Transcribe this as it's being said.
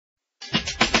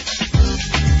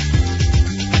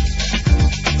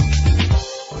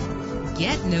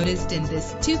noticed in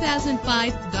this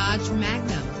 2005 Dodge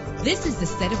Magnum. This is the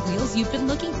set of wheels you've been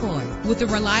looking for, with a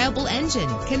reliable engine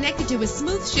connected to a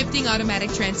smooth shifting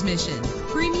automatic transmission.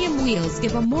 Premium wheels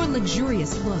give a more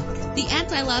luxurious look. The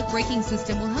anti-lock braking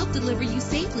system will help deliver you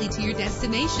safely to your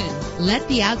destination. Let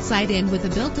the outside in with a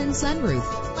built-in sunroof.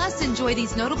 Plus, enjoy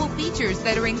these notable features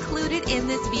that are included in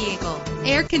this vehicle: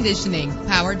 air conditioning,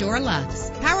 power door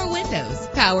locks, power windows,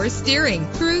 power steering,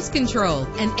 cruise control,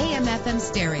 and AM/FM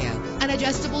stereo, an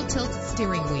adjustable tilt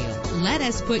steering wheel. Let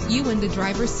us put you in the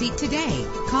driver's seat today.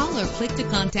 Call or click to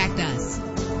contact us.